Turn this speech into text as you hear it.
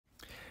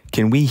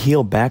Can we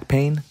heal back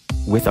pain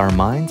with our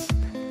minds?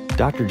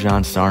 Dr.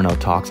 John Sarno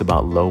talks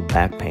about low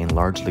back pain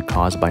largely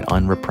caused by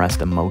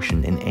unrepressed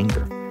emotion and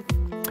anger.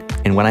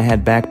 And when I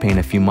had back pain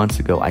a few months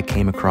ago, I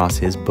came across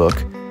his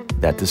book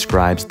that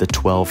describes the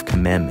 12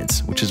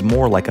 commandments, which is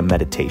more like a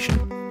meditation.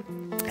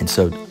 And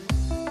so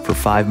for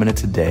 5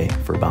 minutes a day,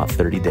 for about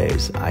 30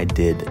 days, I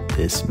did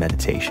this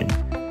meditation.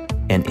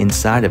 And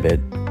inside of it,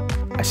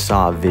 I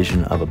saw a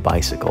vision of a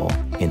bicycle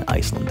in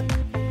Iceland.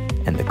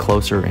 And the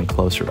closer and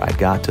closer I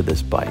got to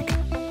this bike,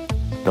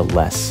 the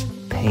less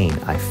pain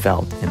I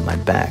felt in my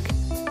back.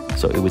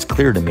 So it was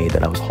clear to me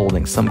that I was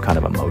holding some kind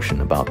of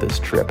emotion about this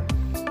trip.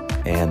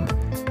 And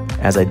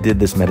as I did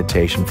this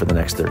meditation for the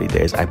next 30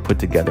 days, I put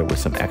together with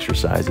some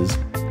exercises,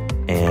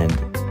 and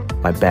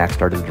my back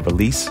started to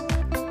release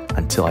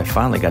until I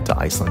finally got to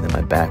Iceland and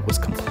my back was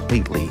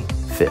completely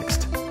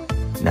fixed.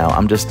 Now,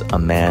 I'm just a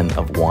man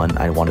of one.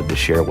 I wanted to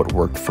share what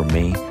worked for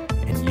me,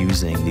 and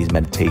using these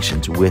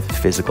meditations with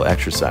physical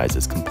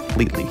exercises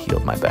completely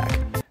healed my back.